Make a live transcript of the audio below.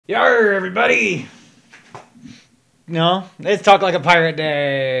Yarr, everybody! No, it's Talk Like a Pirate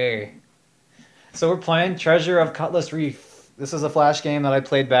Day! So we're playing Treasure of Cutlass Reef. This is a Flash game that I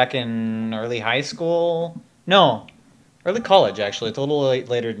played back in early high school. No, early college, actually. It's a little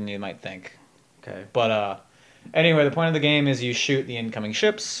later than you might think. Okay. But anyway, the point of the game is you shoot the incoming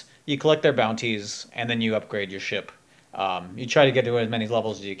ships, you collect their bounties, and then you upgrade your ship. You try to get to as many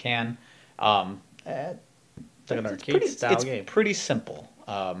levels as you can. It's like an arcade style game. It's pretty simple.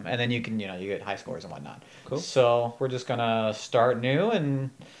 And then you can, you get high scores and whatnot. Cool. So we're just gonna start new and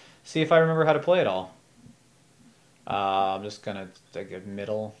see if I remember how to play it all. I'm just gonna take a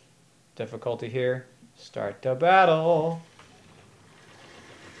middle difficulty here. Start the battle.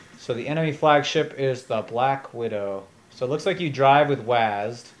 So the enemy flagship is the Black Widow. So it looks like you drive with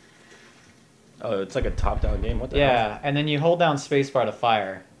WASD. Oh, it's like a top-down game. What the hell? Yeah, and then you hold down spacebar to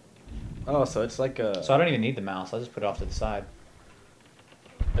fire. Oh, so it's like a. So I don't even need the mouse. I'll just put it off to the side.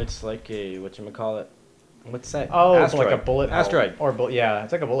 It's like a whatchamacallit. What's that? Oh, it's Asteroid. like a bullet hell. Asteroid. Yeah,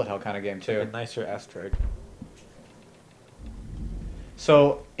 it's like a bullet hell kind of game too. A nicer asteroid.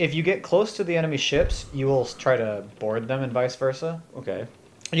 So if you get close to the enemy ships, you will try to board them and vice versa. Okay.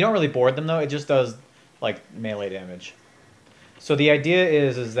 You don't really board them though; it just does like melee damage. So the idea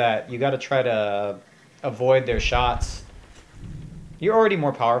is that you got to try to avoid their shots. You're already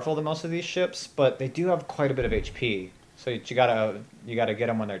more powerful than most of these ships, but they do have quite a bit of HP. So you gotta get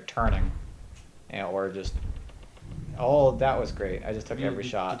them when they're turning, or just. Oh, that was great! I just took every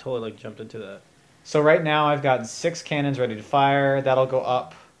shot. You totally like jumped into that. So right now I've got 6 cannons ready to fire. That'll go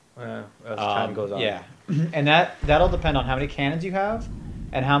up. As time goes on. Yeah, and that'll depend on how many cannons you have,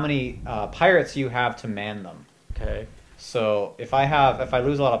 and how many pirates you have to man them. Okay. So if I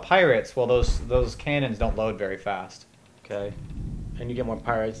lose a lot of pirates, well those cannons don't load very fast. Okay. And you get more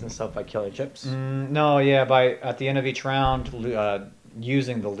pirates and stuff by killing ships. No, yeah, at the end of each round,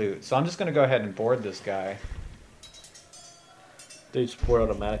 using the loot. So I'm just gonna go ahead and board this guy. They just board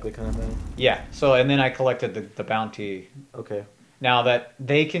automatically, kind of thing. Yeah. So and then I collected the bounty. Okay. Now that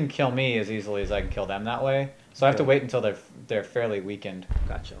they can kill me as easily as I can kill them that way, so I have to wait until they're fairly weakened.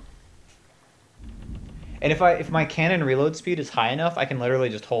 Gotcha. And if my cannon reload speed is high enough, I can literally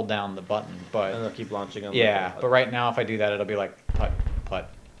just hold down the button. But And they'll keep launching them. yeah, but right now if I do that, it'll be like put, Got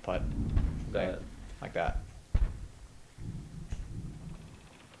like that.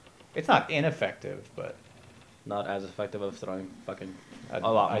 It's not ineffective, but Not as effective of throwing fucking a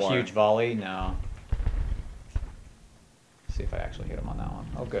lot more. huge volley, no. Let's see if I actually hit him on that one.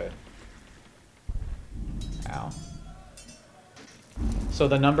 Oh, good. Ow. So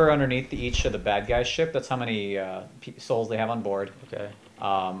the number underneath each of the bad guy's ship, that's how many souls they have on board. Okay.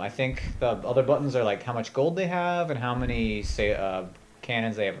 I think the other buttons are like how much gold they have and how many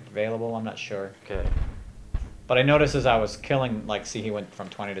cannons they have available. I'm not sure. Okay. But I noticed as I was killing, like, see, he went from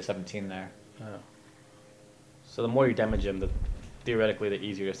 20 to 17 there. Oh. So the more you damage them, theoretically the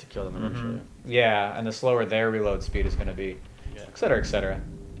easier it is to kill them eventually. Yeah, and the slower their reload speed is going to be, Yeah. et cetera, et cetera.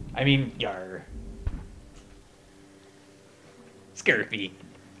 I mean, yar. Scurvy.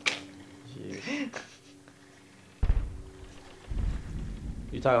 Jeez.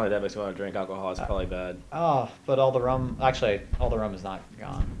 You talking like that makes me want to drink alcohol. It's probably bad. Oh, but all the rum, actually, all the rum is not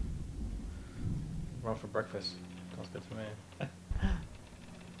gone. Run for breakfast. Sounds good to me.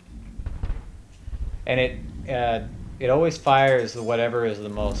 And it always fires whatever is the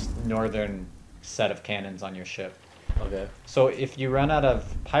most northern set of cannons on your ship. Okay. So if you run out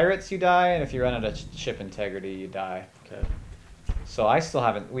of pirates, you die, and if you run out of ship integrity, you die. Okay. So I still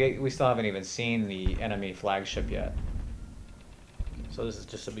haven't, we still haven't even seen the enemy flagship yet. So this is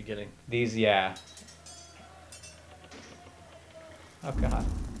just the beginning. These, yeah. Oh god.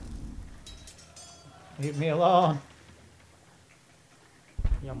 Leave me alone.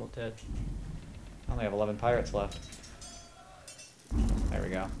 Yeah, I'm dead. I only have 11 pirates left. There we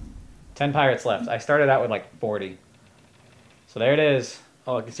go. 10 pirates left. I started out with like 40. So there it is.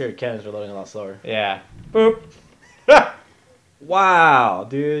 Oh, I can see your cannons are loading a lot slower. Yeah. Boop. Wow,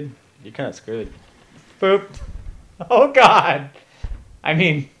 dude. You're kind of screwed. Boop. Oh god. I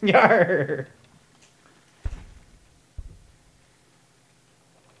mean, yar.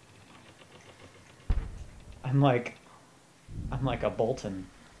 I'm like a Bolton.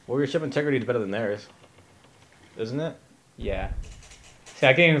 Well, your ship integrity is better than theirs. Isn't it? Yeah. See,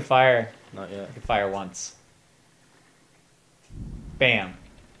 I can't even fire. Not yet. I can fire once. Bam.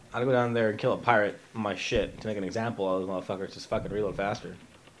 I'd go down there and kill a pirate on my shit to make an example of those motherfuckers. Just fucking reload faster.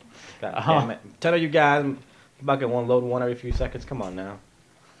 God damn it. 10 of you guys fucking one load one every few seconds. Come on now.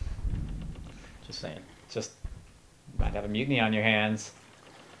 Just saying. Just might have a mutiny on your hands.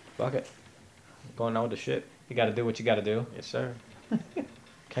 Fuck it. Going on with the shit. You got to do what you got to do. Yes, sir.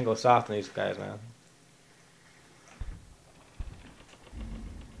 Can't go soft on these guys, man.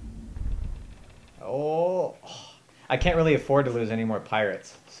 Oh, I can't really afford to lose any more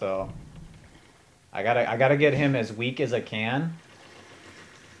pirates, so I gotta get him as weak as I can,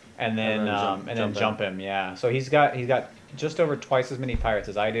 and then jump him. Yeah. So he's got just over twice as many pirates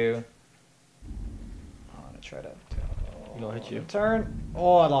as I do. I'm gonna try to. You gonna hit you? Turn.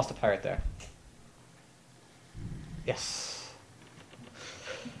 Oh, I lost a pirate there. Yes.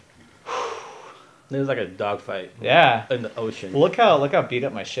 It was like a dogfight. Yeah. In the ocean. Well, look how beat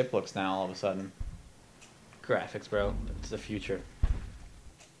up my ship looks now. All of a sudden. Graphics, bro. It's the future.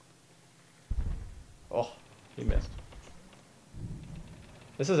 Oh, You missed.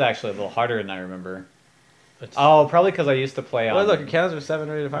 this is actually a little harder than I remember. It's, Oh, probably because I used to play oh, on look, your cannons are 7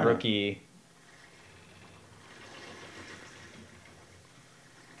 ready to fire. rookie.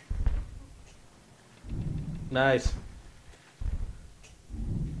 Nice.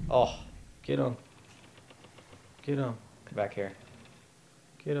 Oh, Get on. Get on. come back here.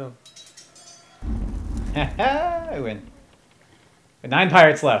 Get on. I win. 9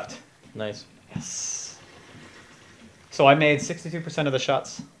 pirates left. Nice. Yes. So I made 62% of the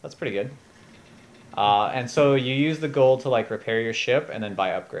shots. That's pretty good. And so you use the gold to like repair your ship and then buy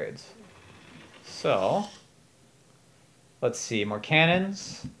upgrades. So let's see, more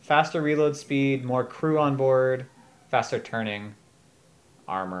cannons, faster reload speed, more crew on board, faster turning,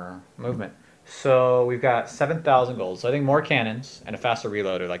 armor, movement. So we've got 7,000 gold. So I think more cannons and a faster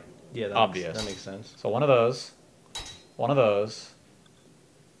reload are like obvious. That makes sense. So one of those,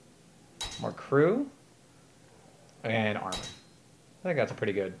 more crew, and armor. I think that's a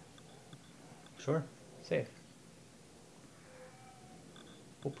pretty good Sure. save.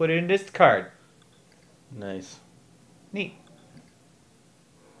 We'll put it in this card. Nice. Neat.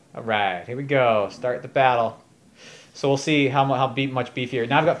 All right, here we go. Start the battle. So we'll see how much beefier.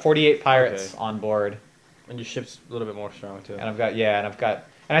 Now I've got 48 pirates on board, And your ship's a little bit more strong too. and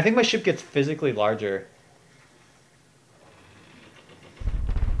and I think my ship gets physically larger.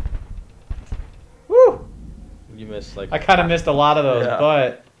 Woo! You missed like. I kind of missed a lot of those, Yeah.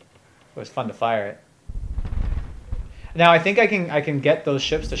 but it was fun to fire it. Now I think I can get those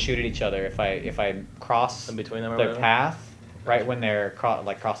ships to shoot at each other if I cross In between them or their whatever? path right when they're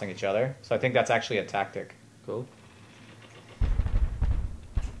crossing each other. So I think that's actually a tactic. Cool.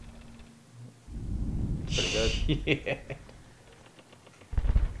 Pretty good. Yeah.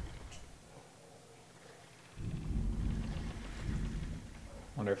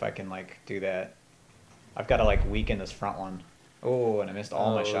 Wonder if I can like do that. I've got to like weaken this front one. Oh, and I missed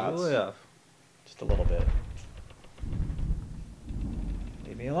all my shots. Oh, yeah. Just a little bit.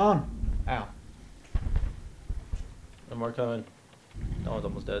 Leave me alone. Ow. No more coming. That one's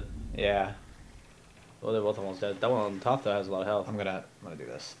almost dead. Yeah. Oh, they're both almost dead. That one on top though has a lot of health. I'm gonna do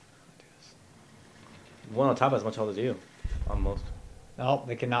this. The one on top has as much health as you. Almost. Nope,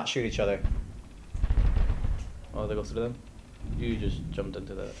 they cannot shoot each other. Oh, they go through them? You just jumped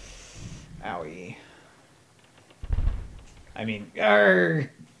into that. Owie. I mean, arrgh.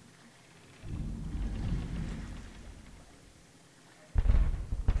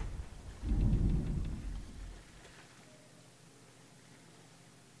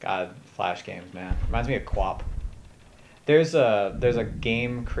 God, Flash games, man. Reminds me of QWOP. There's a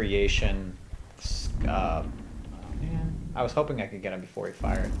game creation. Oh man, I was hoping I could get him before he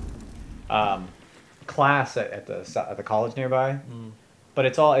fired. Class at the college nearby, but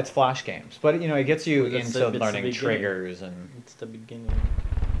it's Flash games. But you know, it gets you into learning triggers and. It's the beginning.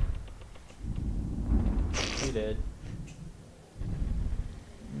 He did.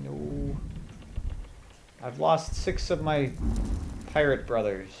 No. I've lost 6 of my pirate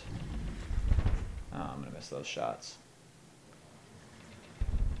brothers. Oh, I'm gonna miss those shots.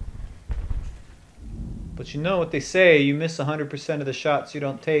 But you know what they say, you miss 100% of the shots you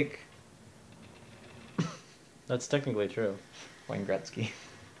don't take. That's technically true. Wayne Gretzky.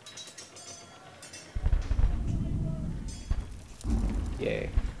 Yay.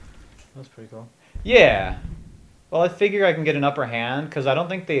 That's pretty cool. Yeah. Well, I figure I can get an upper hand, because I don't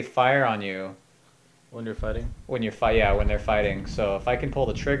think they fire on you When you're fighting? when when they're fighting. So if I can pull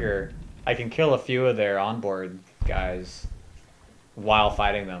the trigger, I can kill a few of their onboard guys while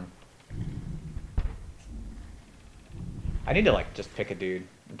fighting them. I need to like just pick a dude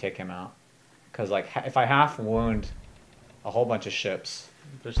and take him out, because like if I half wound a whole bunch of ships,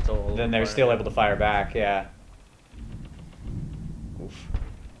 then they're still able to fire back. Yeah. Oof.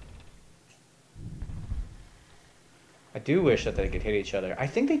 I do wish that they could hit each other. I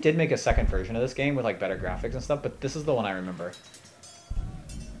think they did make a second version of this game with like better graphics and stuff, but this is the one I remember.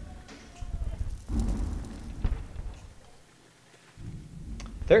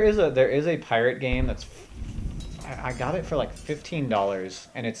 There is a pirate game that's I got it for like $15,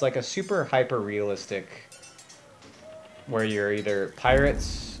 and it's like a super hyper realistic where you're either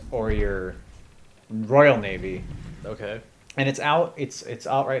pirates or you're Royal Navy, Okay. and it's out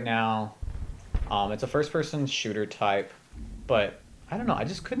right now. It's a first person shooter type, but I don't know. I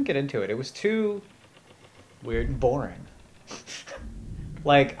just couldn't get into it. It was too Weird. boring.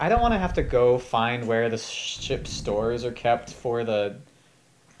 Like, I don't want to have to go find where the ship stores are kept for the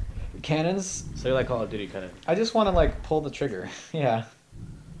cannons. So you're like Call of Duty kind of. I just want to like pull the trigger. Yeah.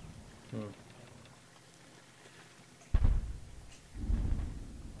 Hmm.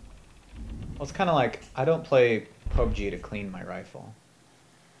 Well, it's kind of like I don't play PUBG to clean my rifle.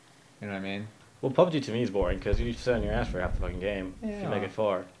 You know what I mean? Well, PUBG to me is boring because you sit on your ass for half the fucking game. If you Yeah. make it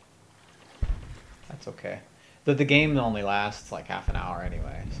far. That's okay. The game only lasts like half an hour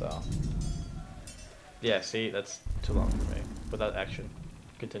anyway, so. Yeah, see, that's too long for me. Without action,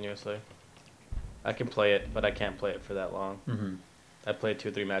 continuously. I can play it, but I can't play it for that long. Mm-hmm. I played 2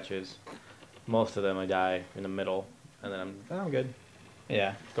 or 3 matches. Most of them I die in the middle, and then I'm good.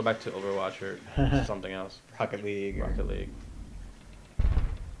 Yeah. Go back to Overwatch or something else. Rocket League. Rocket League.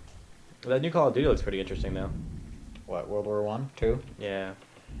 That new Call of Duty looks pretty interesting now. What, World War One, Two? Yeah.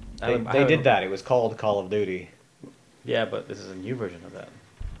 They did that. It was called Call of Duty. Yeah, but this is a new version of that.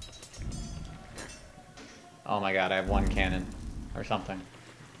 Oh my god, I have one cannon. Or something.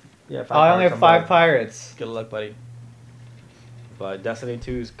 Yeah, Oh, I only have 5 pirates. Good luck, buddy. But Destiny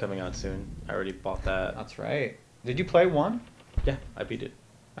 2 is coming out soon. I already bought that. That's right. Did you play 1? Yeah, I beat it.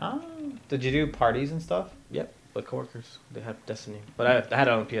 Oh. Did you do parties and stuff? Yep, with coworkers. They have Destiny. But I had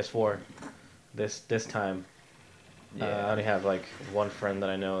it on PS4 this time. Yeah. I only have like one friend that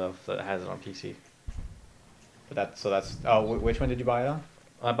I know of that has it on PC. But which one did you buy it on?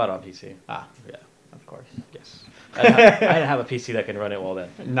 I bought it on PC. Ah, Yeah, of course. yes. I didn't have a PC that can run it well then.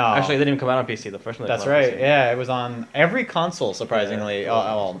 No. Actually, it didn't even come out on PC. The first one. That's right. Yeah, it was on every console, surprisingly. Yeah.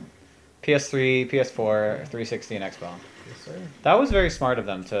 Well, PS3, PS4, 360, and Xbox. Yes, sir. That was very smart of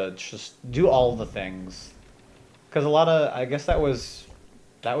them to just do all the things. Because I guess that was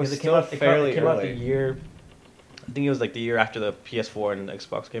Because still fairly it came out early. the year. I think it was like the year after the PS4 and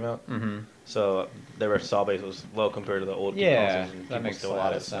Xbox came out. Mm-hmm. So their install base was low compared to the old Yeah, consoles. And that people makes a still lot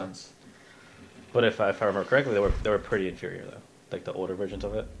had of it, so. sense. But if I remember correctly, they were pretty inferior though, like the older versions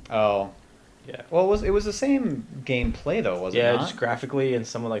of it. Oh, Yeah. well, it was the same gameplay though, was it Yeah, not? just graphically and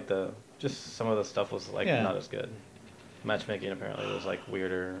some of some of the stuff was like Yeah. not as good. Matchmaking apparently was like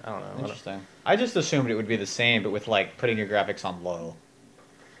weirder. I don't know. Interesting. I just assumed it would be the same, but with like putting your graphics on low.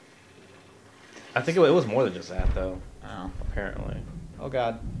 I think it was more than just that though. Oh. Apparently. Oh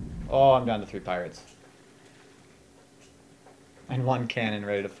god. Oh, I'm down to 3 pirates. And 1 cannon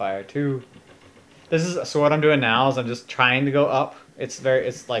ready to fire. 2. So what I'm doing now is I'm just trying to go up. It's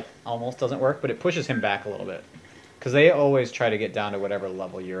like almost doesn't work, but it pushes him back a little bit. Because they always try to get down to whatever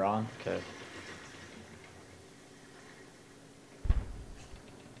level you're on. Okay.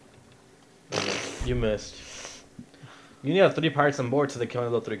 You missed. You need to have 3 pirates on board so they can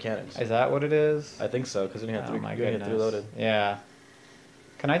only load 3 cannons. Is that what it is? I think so, because you only have Oh 3. my You only have 3 goodness. loaded. Yeah.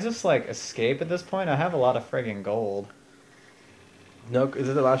 Can I just like escape at this point? I have a lot of friggin' gold. No, is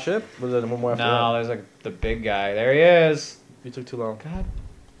it the last ship? Was there one more after No, that? there's like the big guy. There he is. You took too long. God.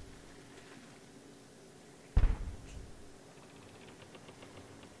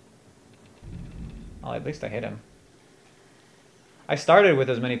 Well, at least I hit him. I started with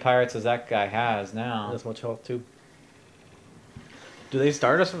as many pirates as that guy has now. That's much health too. Do they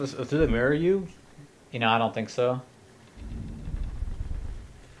start us through the mirror you? You know, I don't think so.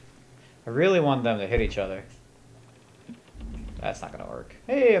 I really want them to hit each other. That's not gonna work.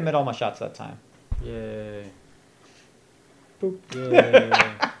 Hey, I made all my shots that time. Yay. Boop. Yay.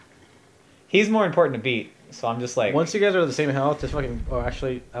 He's more important to beat, so I'm just like... Once you guys are the same health, just fucking... Oh,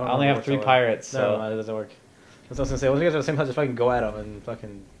 actually, I don't know. I only if it have works 3 that way. pirates, so... No, it doesn't work. That's what I was gonna say. Once you guys are the same health, just fucking go at them and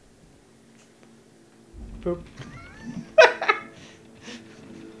fucking... Boop.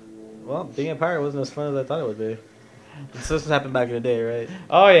 Well, being a pirate wasn't as fun as I thought it would be. This happened back in the day, right?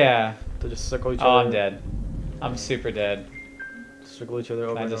 Oh, yeah. To just circle each Oh, other. I'm dead. I'm super dead. Circle each other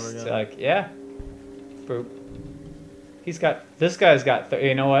over I and just, over again. like, yeah. Boop. This guy's got,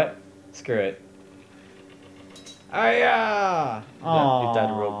 you know what? Screw it. Ah, yeah. You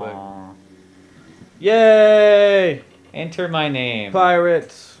died real quick. Yay! Enter my name.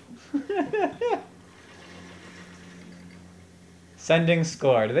 Pirates! Sending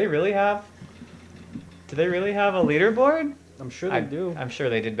score. Do they really have a leaderboard? I'm sure they do. I'm sure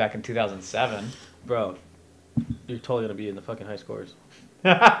they did back in 2007. Bro, you're totally gonna be in the fucking high scores.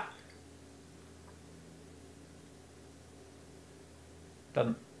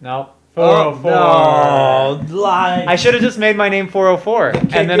 Doesn't. Nope. Oh, 404. no, lie. I should have just made my name 404, and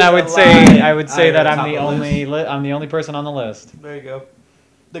then is I a would lie. say that Top I'm the of the only I'm the only person on the list. There you go.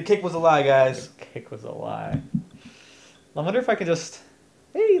 The kick was a lie, guys. Kick was a lie. I wonder if I could just.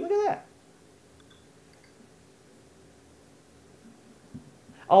 Hey, look at that.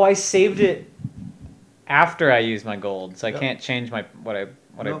 Oh, I saved it after I used my gold, so I can't change my what I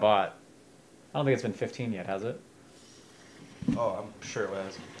bought. I don't think it's been 15 yet, has it? Oh, I'm sure it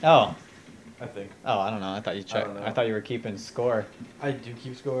was. Oh. I think. Oh, I don't know. I thought you checked. I thought you were keeping score. I do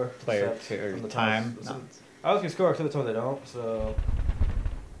keep score. Player to time. No. I always keep score except the time they don't. So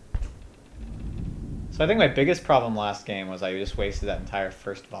I think my biggest problem last game was I just wasted that entire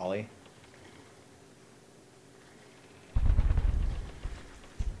first volley.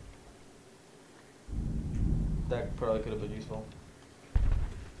 that probably could have been useful.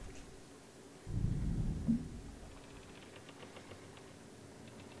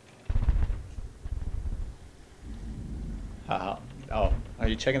 Oh, are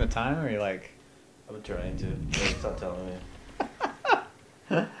you checking the time, or are you like? I've been trying to. Stop telling me.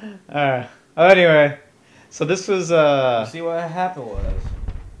 Oh, anyway, so this was You see what happened was.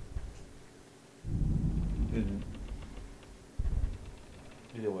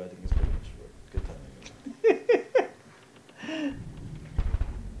 Either way, I think it's pretty much good timing.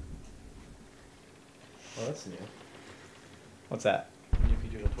 Well, that's new. What's that? New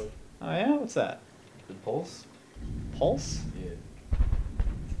features on Twitch. Oh yeah, what's that? The pulse. Pulse? Yeah.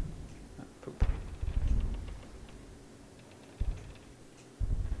 Poop.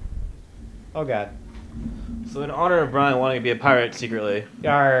 Oh god. So in honor of Brian wanting to be a pirate secretly,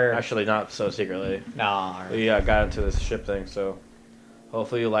 Yar. actually not so secretly, Nah. we got into this ship thing. So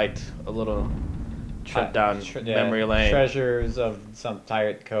hopefully you liked a little trip down memory lane. Treasures of some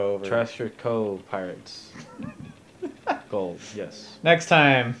pirate cove. Treasure Cove pirates. Gold, yes. Next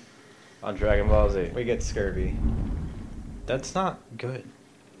time On Dragon Ball Z. we get scurvy. That's not good.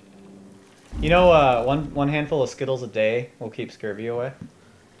 You know, one handful of Skittles a day will keep scurvy away.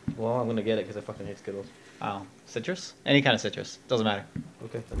 Well, I'm gonna get it because I fucking hate Skittles. Oh, citrus? Any kind of citrus. Doesn't matter.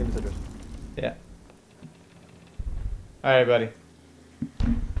 Okay, I'll get the citrus. Yeah. Alright, buddy.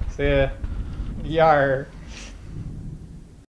 See ya. Yar.